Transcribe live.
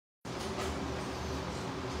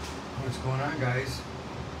What's going on, guys?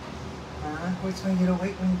 Huh? What's my little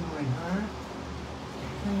white one doing, huh?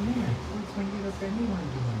 Oh, yeah. What's my little friendly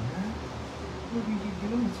one doing, huh? What are you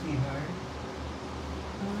doing, sweetheart?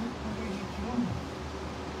 Huh? What are you doing?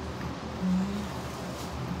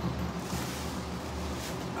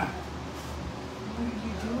 What are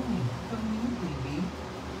you doing? Come here, baby.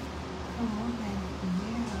 Come on, yeah.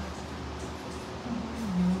 Come on,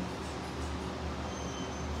 you.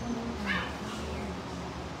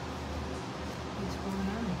 What's going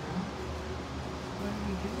on, huh? What are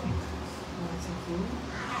you doing? You want some food?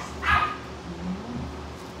 No.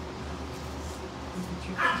 Look at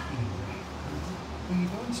your face being right, huh? What are you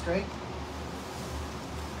doing, Strike?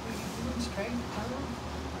 What are you doing, Strike, huh?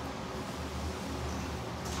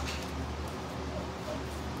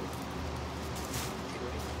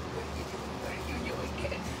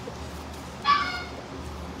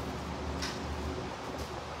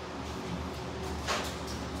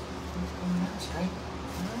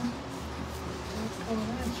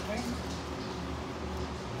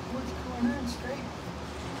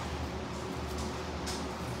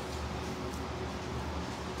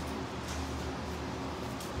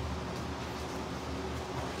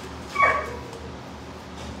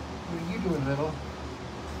 Doing, little?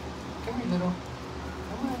 Come here, little.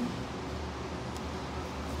 Come on.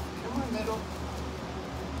 Come on, little.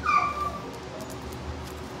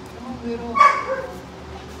 Come on, little.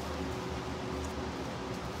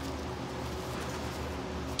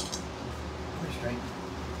 We're straight.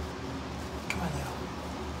 Come on, little.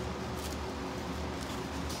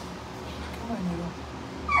 Come on, little.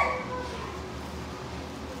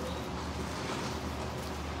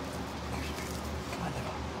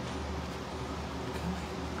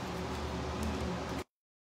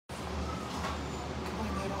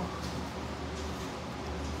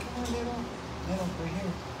 Little, right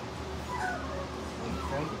here. Wait,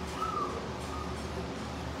 straight.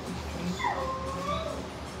 Wait, straight.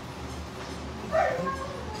 What are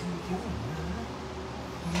you doing, huh?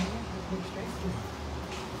 Yeah, look straight through.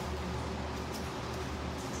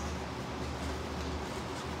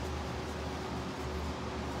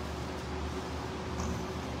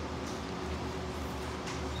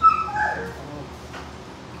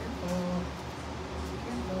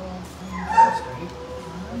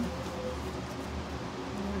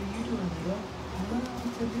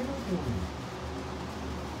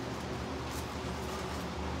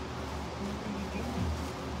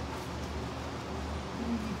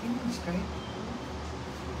 Straight.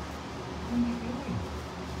 What are you doing?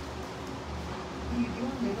 What are you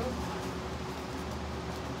doing, little?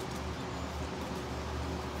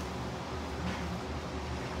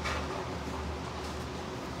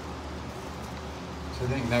 So I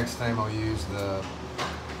think next time I'll use the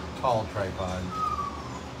tall tripod so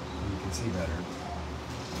you can see better.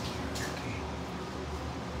 Okay.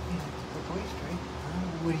 Yeah, look away, Straight.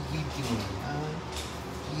 What are you doing?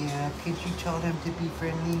 Yeah, could you tell them to be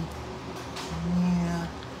friendly? Yeah.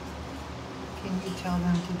 Can you tell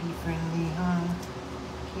them to be friendly, huh?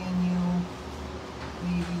 Can you?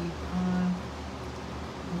 Maybe, huh?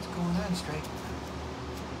 What's going on, Strike?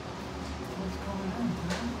 What's going on,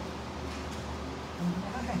 huh?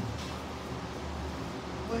 Why?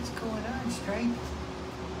 What's going on, Strike?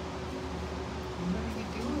 What are you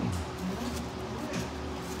doing? Huh?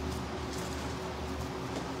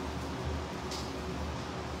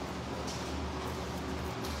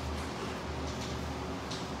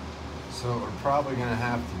 So what we're probably going to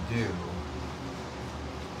have to do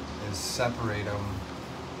is separate them.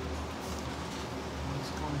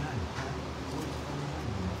 What's going on? What's going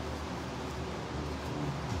on?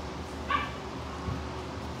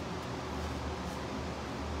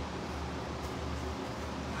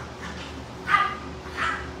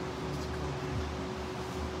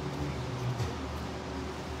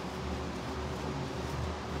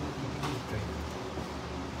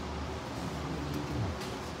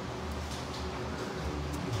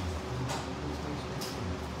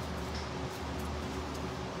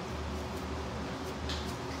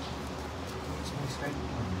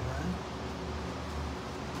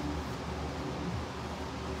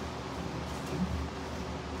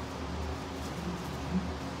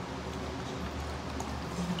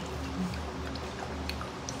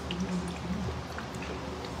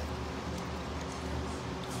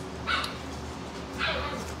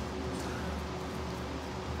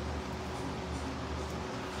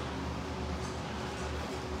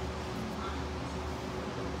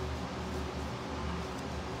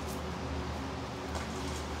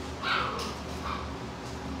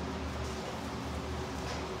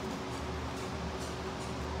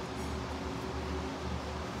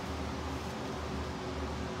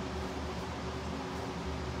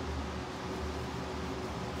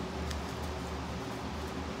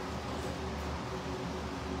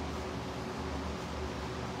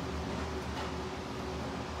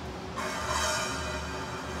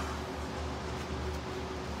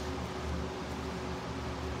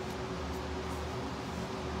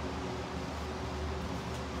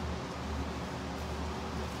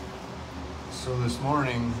 So this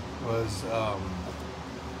morning was a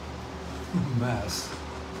mess.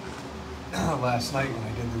 Last night when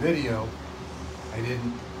I did the video, I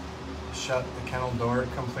didn't shut the kennel door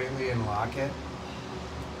completely and lock it.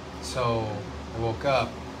 So I woke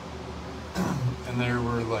up and there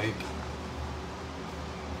were like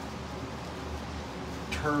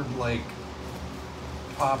turd-like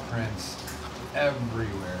paw prints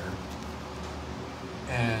everywhere.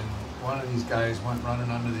 And one of these guys went running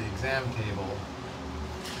under the exam table.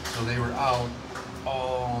 So they were out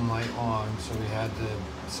all night long. So we had to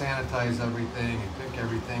sanitize everything and pick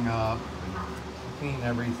everything up and clean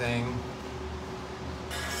everything.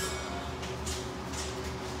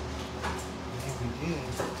 Yeah, we did.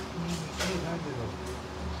 Yeah, we did, huh, little?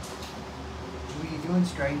 What are you doing,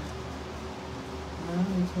 Stripe?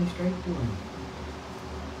 What's my Stripe doing?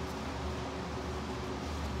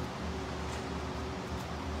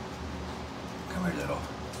 Come here, little.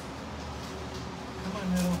 Come on,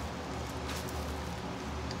 little.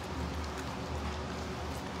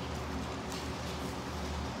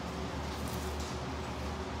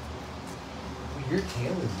 Well, your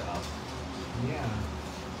tail is up. Yeah.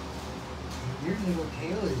 Your little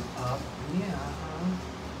tail is up. Yeah, huh?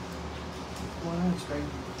 What's going on, Stripe?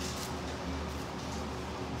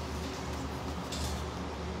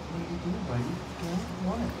 What are you doing, buddy? Yeah,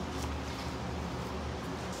 what?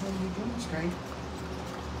 What are you doing, Stripe?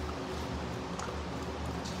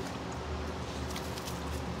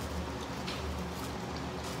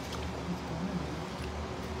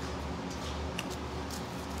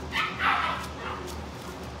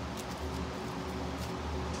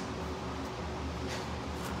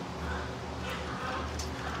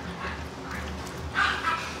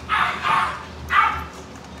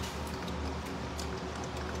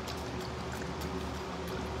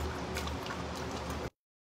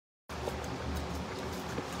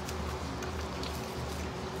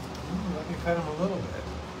 Let me pet him a little bit.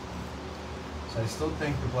 So I still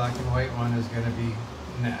think the black and white one is going to be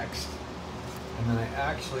next. And then I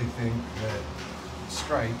actually think that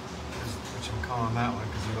Stripe, which I'm calling that one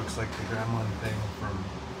because he looks like the gremlin thing from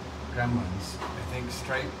Gremlins, I think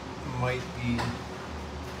Stripe might be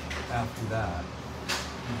after that.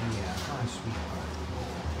 Yeah, huh, sweetheart.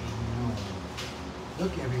 I know.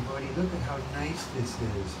 Look, everybody, look at how nice this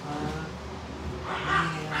is, huh?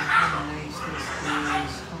 Yeah, how nice this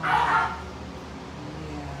is, huh?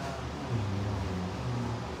 Yeah.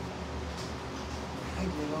 Hi,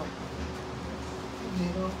 little. Hi,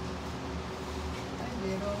 little. Hi,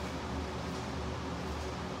 little.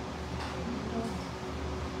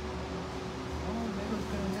 Oh, little's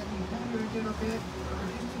gonna let me pet her a little bit.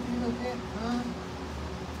 Just a little bit, huh?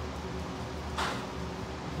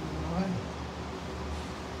 What?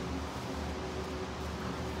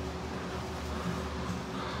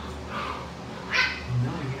 No,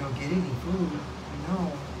 you don't get any food. I know.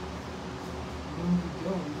 No, you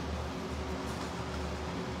don't.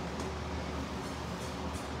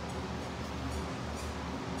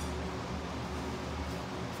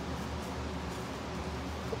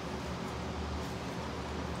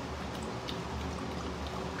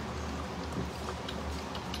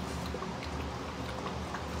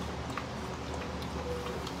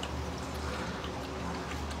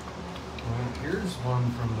 Well, here's one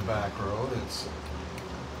from the back row that's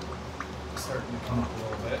starting to come up a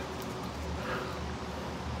little bit.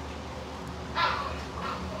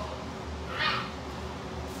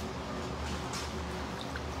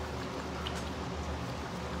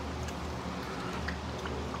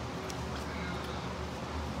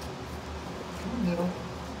 Come on, little.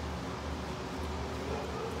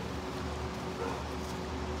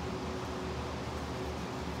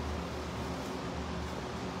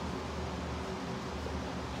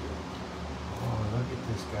 Oh, look at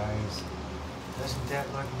this, guys. Doesn't that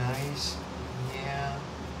look nice? Yeah.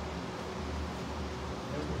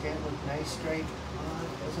 Doesn't that look nice, Stripe?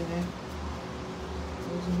 Doesn't it?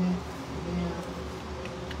 Doesn't it?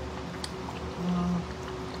 Yeah.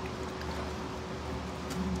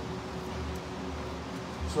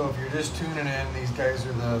 So if you're just tuning in, these guys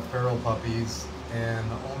are the feral puppies, and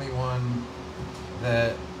the only one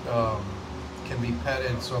that can be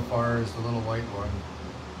petted so far is the little white one.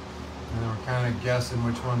 And we're kind of guessing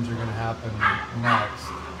which ones are going to happen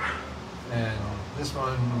next. And this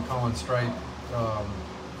one, I'm calling Stripe,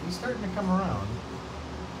 he's starting to come around.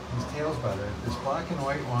 His tail's better. This black and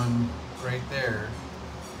white one right there,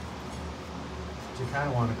 which you kind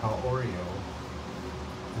of want to call Oreo,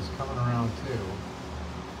 is coming around too.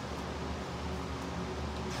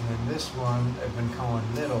 And then this one I've been calling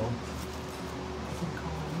Little. I've been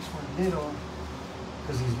calling this one Little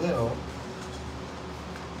because he's little.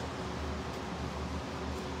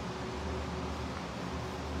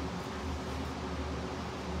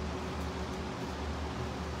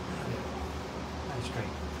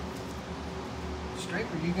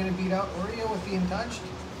 Are you gonna beat out Oreo with being touched?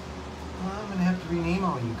 Well, I'm gonna have to rename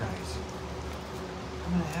all you guys.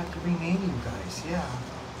 I'm gonna have to rename you guys, yeah.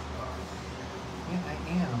 Yeah, I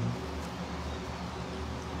am.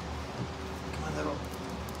 Come on, little.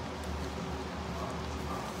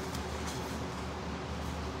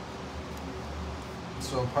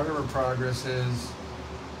 So part of our progress is,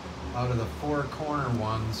 out of the 4 corner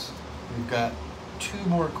ones, we've got 2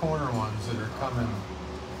 more corner ones that are coming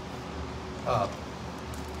up.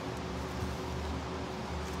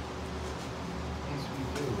 Yes, we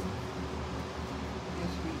do.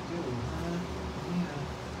 Yes, we do, huh? Yeah.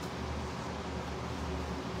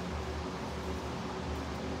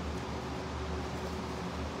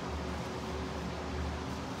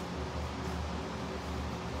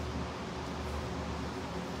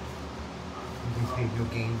 You can play your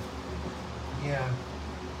game. Yeah.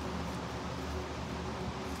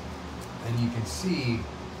 And you can see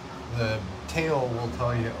the tail will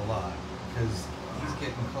tell you a lot because he's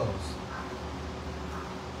getting close.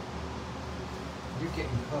 You're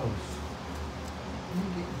getting close.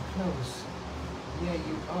 You're getting close. Yeah,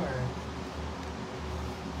 you are.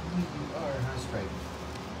 Yeah, you are, huh, Stripe?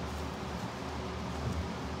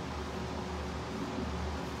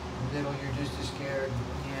 Little, you're just as scared.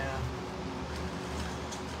 Yeah.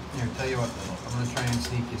 Here, tell you what, Little. I'm gonna try and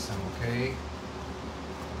sneak you some, okay?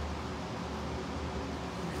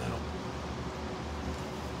 Little.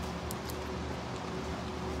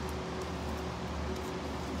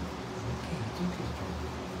 Okay, it's okay, Stripe.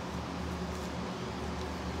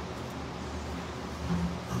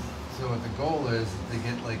 So what the goal is to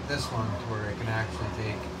get like this one to where I can actually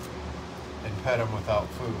take and pet him without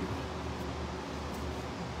food.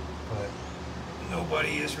 But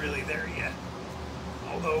nobody is really there yet.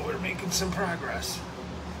 Although we're making some progress.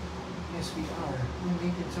 Yes, we are. We're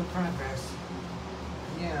making some progress.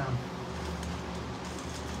 Yeah.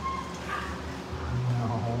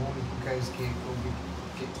 No, you guys can't go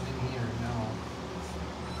getting in here, no.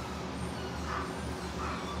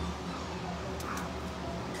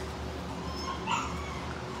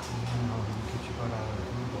 No, you get your butt out of the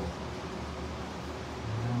Google.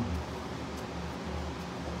 No.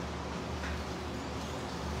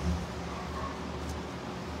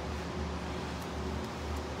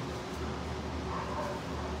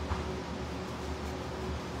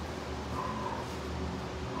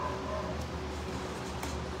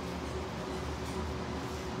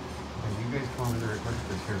 You guys come over there and look at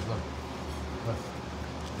this. Here, look. Look.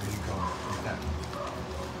 There you go. Like that.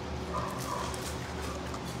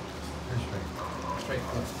 Here, straight. Straight,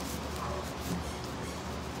 look.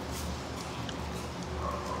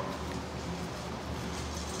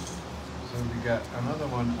 So we got another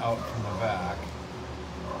one out from the back.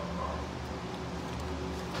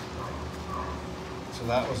 So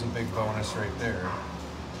that was a big bonus right there.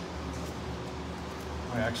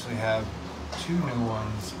 We actually have 2 new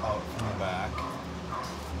ones out from the back.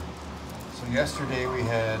 So yesterday we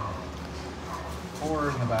had 4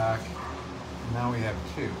 in the back, and now we have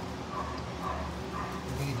 2.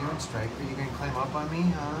 What are you doing, Strike? Are you gonna climb up on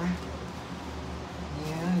me, huh?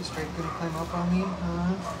 Yeah, is Strike gonna climb up on me,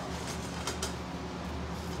 huh?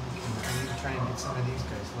 Okay, I need to try and get some of these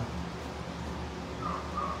guys. Look.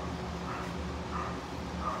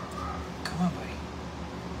 Come on, buddy.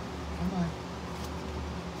 Come on.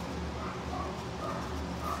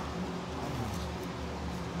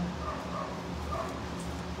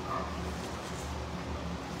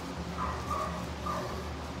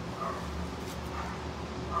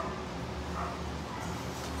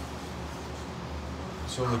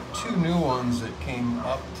 So the 2 new ones that came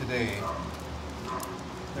up today,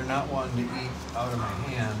 they're not wanting to eat out of my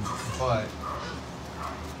hand, but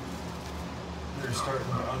they're starting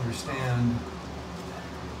to understand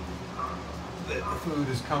that the food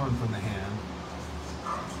is coming from the hand.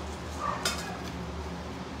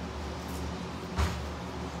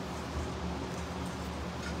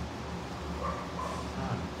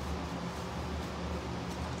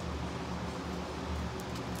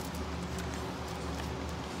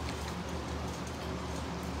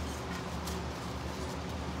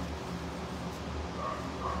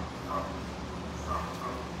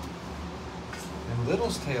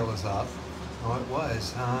 Little's tail is up. Oh, it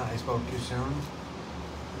was, huh? I spoke too soon.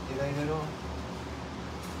 Did I, Little?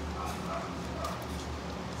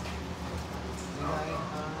 Did I,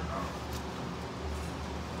 huh?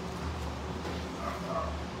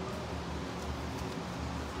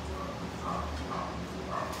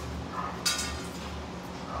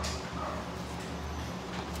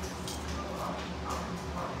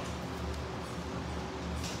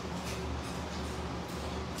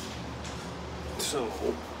 So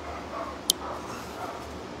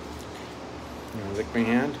Lick my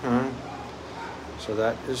hand, huh? So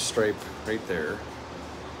that is Stripe right there.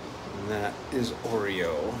 And that is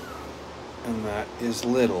Oreo. And that is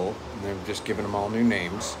Little. And they're just giving them all new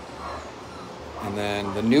names. And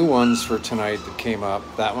then the new ones for tonight that came up,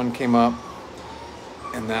 that one came up.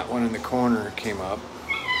 And that one in the corner came up.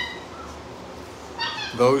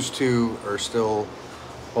 Those two are still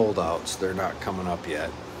holdouts. They're not coming up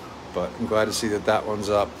yet. But I'm glad to see that that one's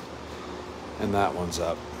up and that one's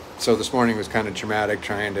up. So this morning was kind of traumatic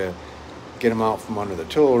trying to get them out from under the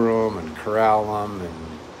tool room and corral them and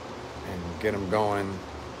get them going.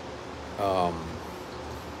 But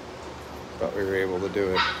we were able to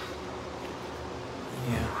do it.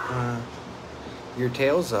 Yeah, your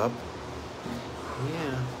tail's up.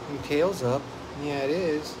 Yeah, your tail's up. Yeah, it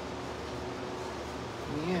is.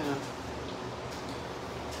 Yeah.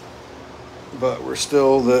 But we're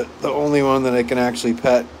still the only one that I can actually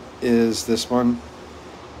pet is this one.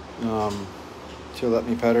 She'll let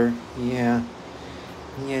me pet her. Yeah.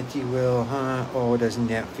 Yeah, you will, huh? Oh, doesn't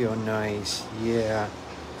that feel nice? Yeah.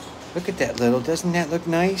 Look at that, Little. Doesn't that look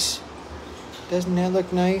nice? Doesn't that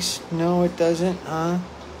look nice? No, it doesn't, huh?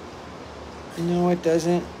 No, it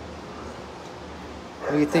doesn't.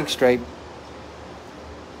 What do you think, Stripe?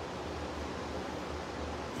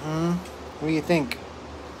 What do you think?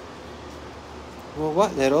 Well,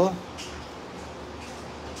 what, Little?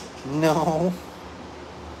 No.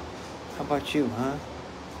 How about you, huh?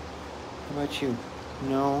 How about you?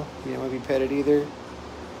 No? You don't want to be petted either?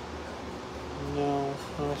 No.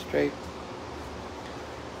 No, Stripe.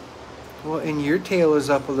 Well, and your tail is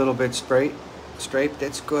up a little bit, Stripe. Stripe,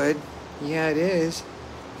 that's good. Yeah, it is.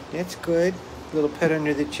 That's good. Little pet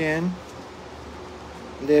under the chin.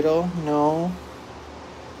 Little, no.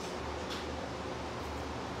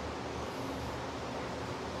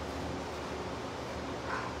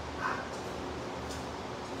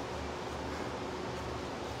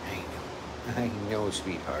 I know,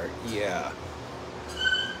 sweetheart. Yeah.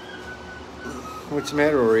 What's the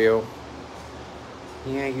matter, Oreo?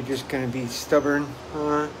 Yeah, you're just gonna be stubborn,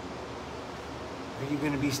 huh? Are you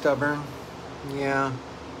gonna be stubborn? Yeah.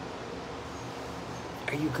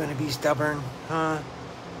 Are you gonna be stubborn, huh?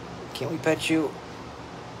 Can't we pet you?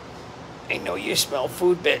 I know you smell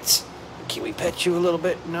food bits. Can we pet you a little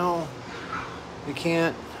bit? No. We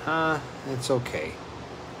can't, huh? It's okay.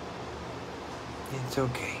 It's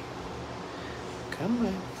okay. Come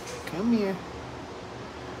on. Come here.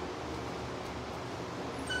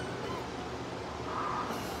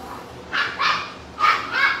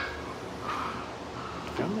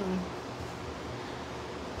 Come on.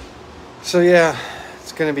 So yeah,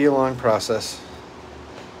 it's going to be a long process.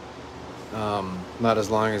 Not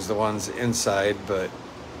as long as the ones inside, but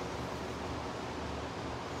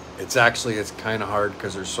it's kind of hard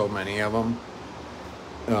because there's so many of them.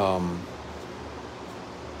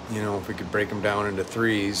 You know, if we could break them down into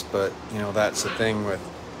threes, but you know, that's the thing with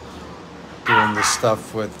doing this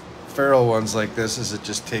stuff with feral ones like this, is it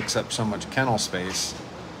just takes up so much kennel space.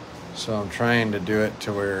 So I'm trying to do it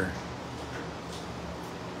to where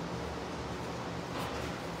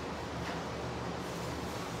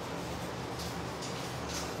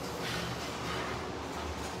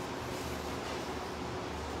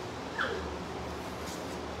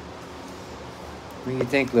what do you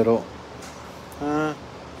think, Little? Huh?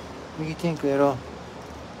 What do you think, Little?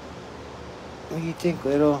 What do you think,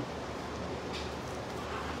 Little?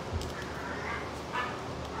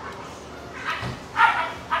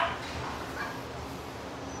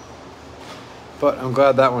 But I'm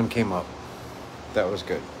glad that one came up. That was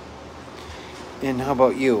good. And how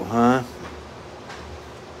about you, huh?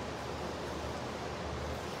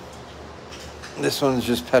 This one's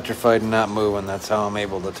just petrified and not moving. That's how I'm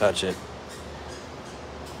able to touch it.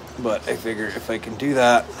 But I figure if I can do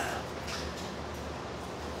that,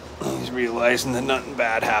 he's realizing that nothing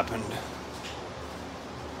bad happened.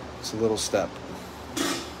 It's a little step.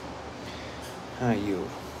 How you?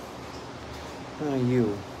 How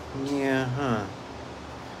you? Yeah, huh?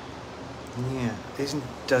 Yeah.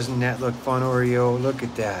 Doesn't that look fun, Oreo? Look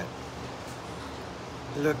at that.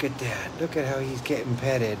 Look at that. Look at how he's getting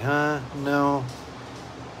petted, huh? No.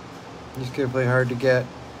 He's gonna play hard to get.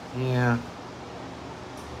 Yeah.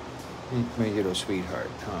 My little sweetheart,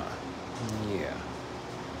 huh? Yeah.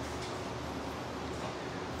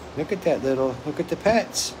 Look at that, Little. Look at the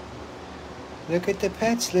pets. Look at the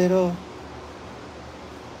pets, Little.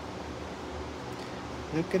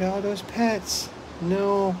 Look at all those pets.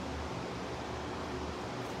 No.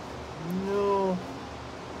 No.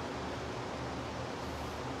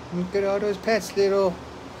 Look at all those pets, Little.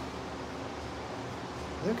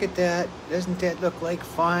 Look at that. Doesn't that look like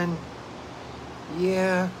fun?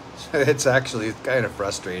 Yeah. So it's kind of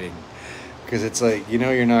frustrating because it's like, you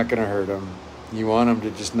know, you're not going to hurt them. You want them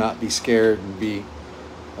to just not be scared and be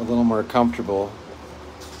a little more comfortable.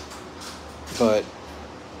 But,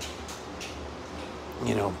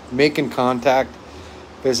 you know, making contact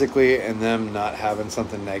physically and them not having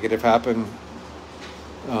something negative happen,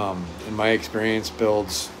 in my experience,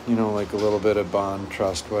 builds, you know, like a little bit of bond,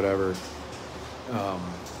 trust, whatever.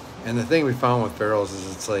 And the thing we found with ferals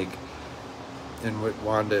is it's like, and what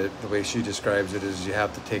Wanda, the way she describes it, is you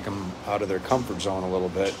have to take them out of their comfort zone a little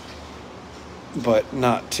bit, but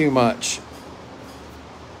not too much.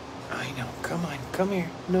 I know. Come on. Come here.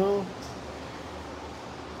 No.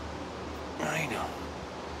 I know.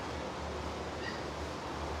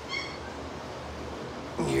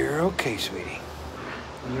 You're okay, sweetie.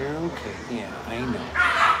 You're okay. Yeah, I know.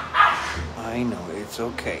 I know. It's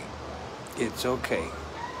okay. It's okay.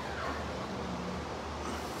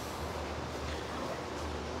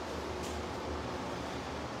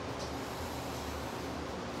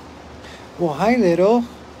 Well, hi, little.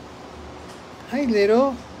 Hi,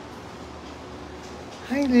 little.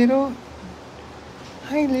 Hi, little.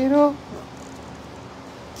 Hi, little.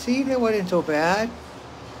 See, that wasn't so bad.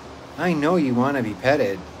 I know you want to be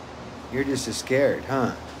petted. You're just as scared,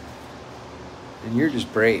 huh? And you're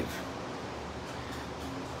just brave.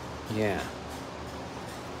 Yeah.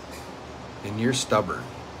 And you're stubborn.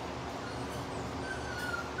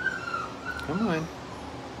 Come on.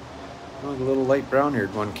 Oh, the little light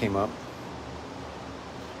brown-haired one came up.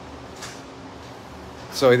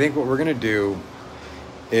 So I think what we're going to do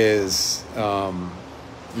is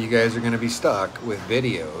you guys are going to be stuck with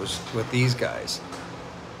videos with these guys,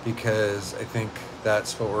 because I think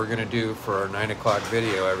that's what we're going to do for our 9 o'clock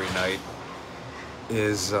video every night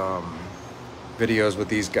is videos with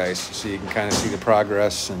these guys, so you can kind of see the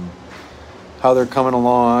progress and how they're coming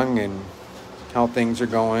along and how things are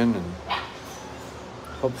going, and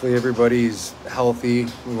hopefully everybody's healthy.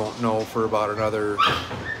 We won't know for about another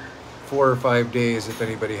 4 or 5 days if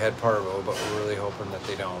anybody had parvo, but we're really hoping that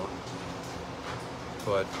they don't.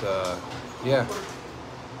 But yeah,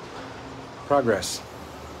 progress.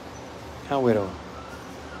 How widow?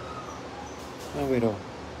 How widow?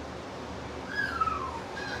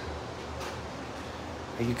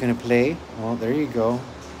 Are you gonna play? Well, there you go.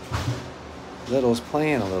 Little's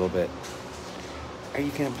playing a little bit. Are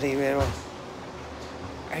you gonna play, Little?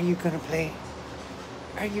 Are you gonna play?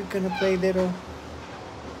 Are you gonna play, Little?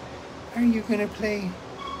 Are you gonna play?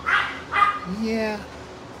 Yeah.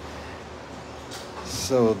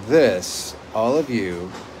 So this, all of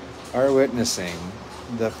you are witnessing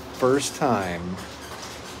the first time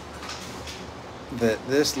that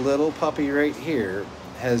this little puppy right here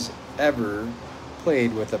has ever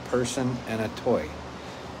played with a person and a toy.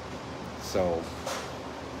 So,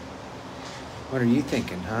 what are you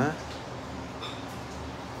thinking, huh?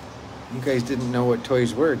 You guys didn't know what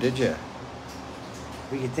toys were, did you?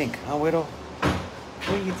 What do you think, huh, Whittle?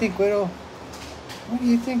 What do you think, Whittle? What do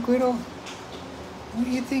you think, Whittle? What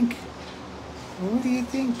do you think? What do you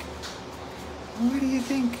think? What do you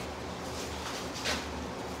think?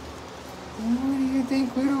 What do you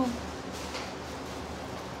think, Whittle?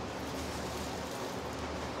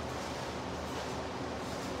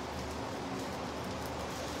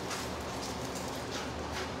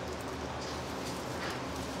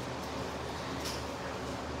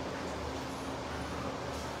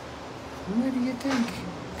 What do you think?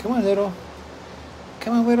 Come on, Little.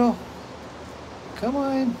 Come on, Whittle. Come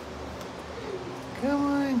on. Come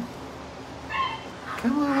on.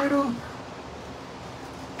 Come on, Whittle.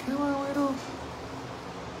 Come on, Whittle.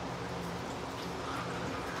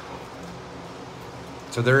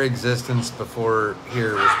 So their existence before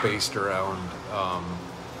here was based around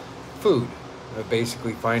food.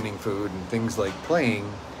 Basically finding food, and things like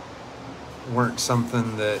playing weren't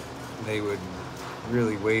something that they would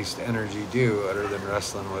really waste energy do other than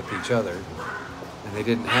wrestling with each other. And they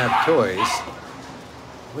didn't have toys.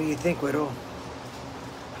 What do you think, Whittle?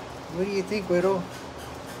 What do you think, Whittle?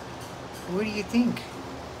 What do you think?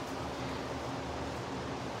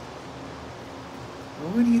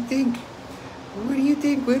 What do you think? What do you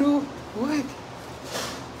think, Whittle? What?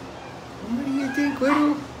 What do you think,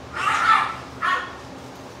 Whittle?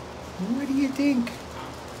 What do you think?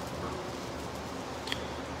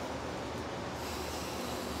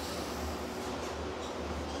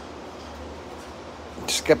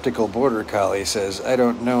 Skeptical Border Collie says, I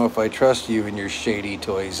don't know if I trust you and your shady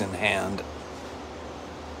toys in hand.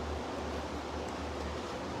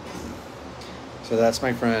 So that's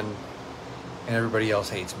my friend, and everybody else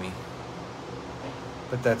hates me.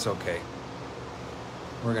 But that's okay.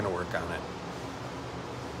 We're going to work on it.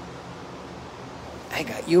 I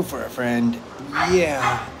got you for a friend.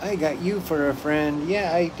 Yeah, I got you for a friend.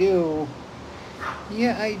 Yeah, I do.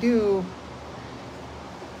 Yeah, I do.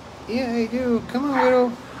 Yeah, I do. Come on,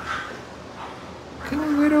 Widow. Come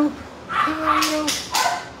on, Widow. Come on, Widow.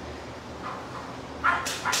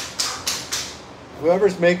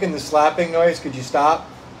 Whoever's making the slapping noise, could you stop?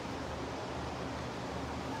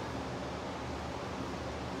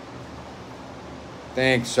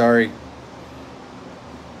 Thanks, sorry.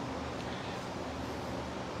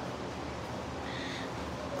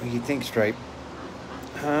 What do you think, Stripe?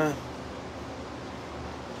 Huh?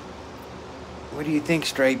 What do you think,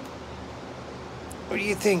 Stripe? What do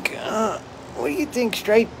you think? What do you think,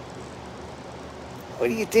 Stripe? What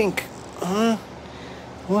do you think? Huh?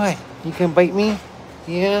 What? You can bite me?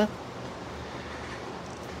 Yeah?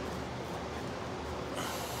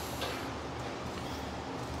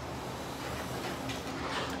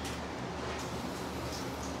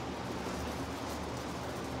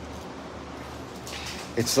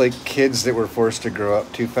 It's like kids that were forced to grow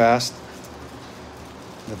up too fast.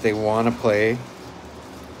 That they want to play.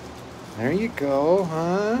 There you go,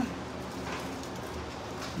 huh?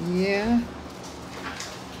 Yeah?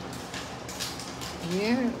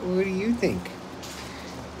 Yeah? What do you think?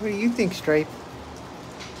 What do you think, Stripe?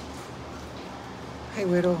 Hi,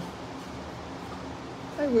 Widow.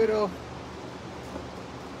 Hi, Widow.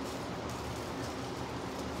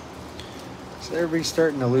 So everybody's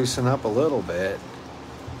starting to loosen up a little bit.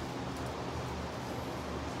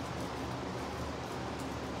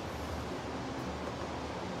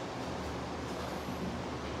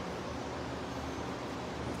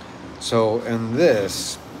 So, and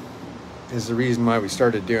this is the reason why we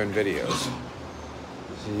started doing videos.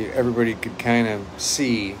 So everybody could kind of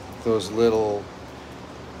see those little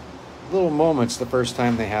moments the first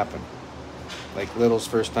time they happen. Like Little's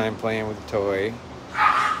first time playing with a toy.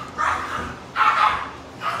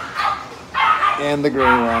 And the gray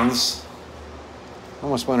ones.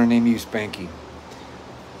 Almost want to name you Spanky.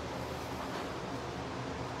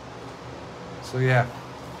 So yeah.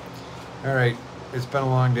 Alright, it's been a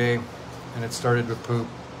long day. And it started with poop,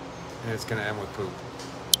 and it's going to end with poop.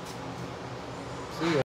 See ya.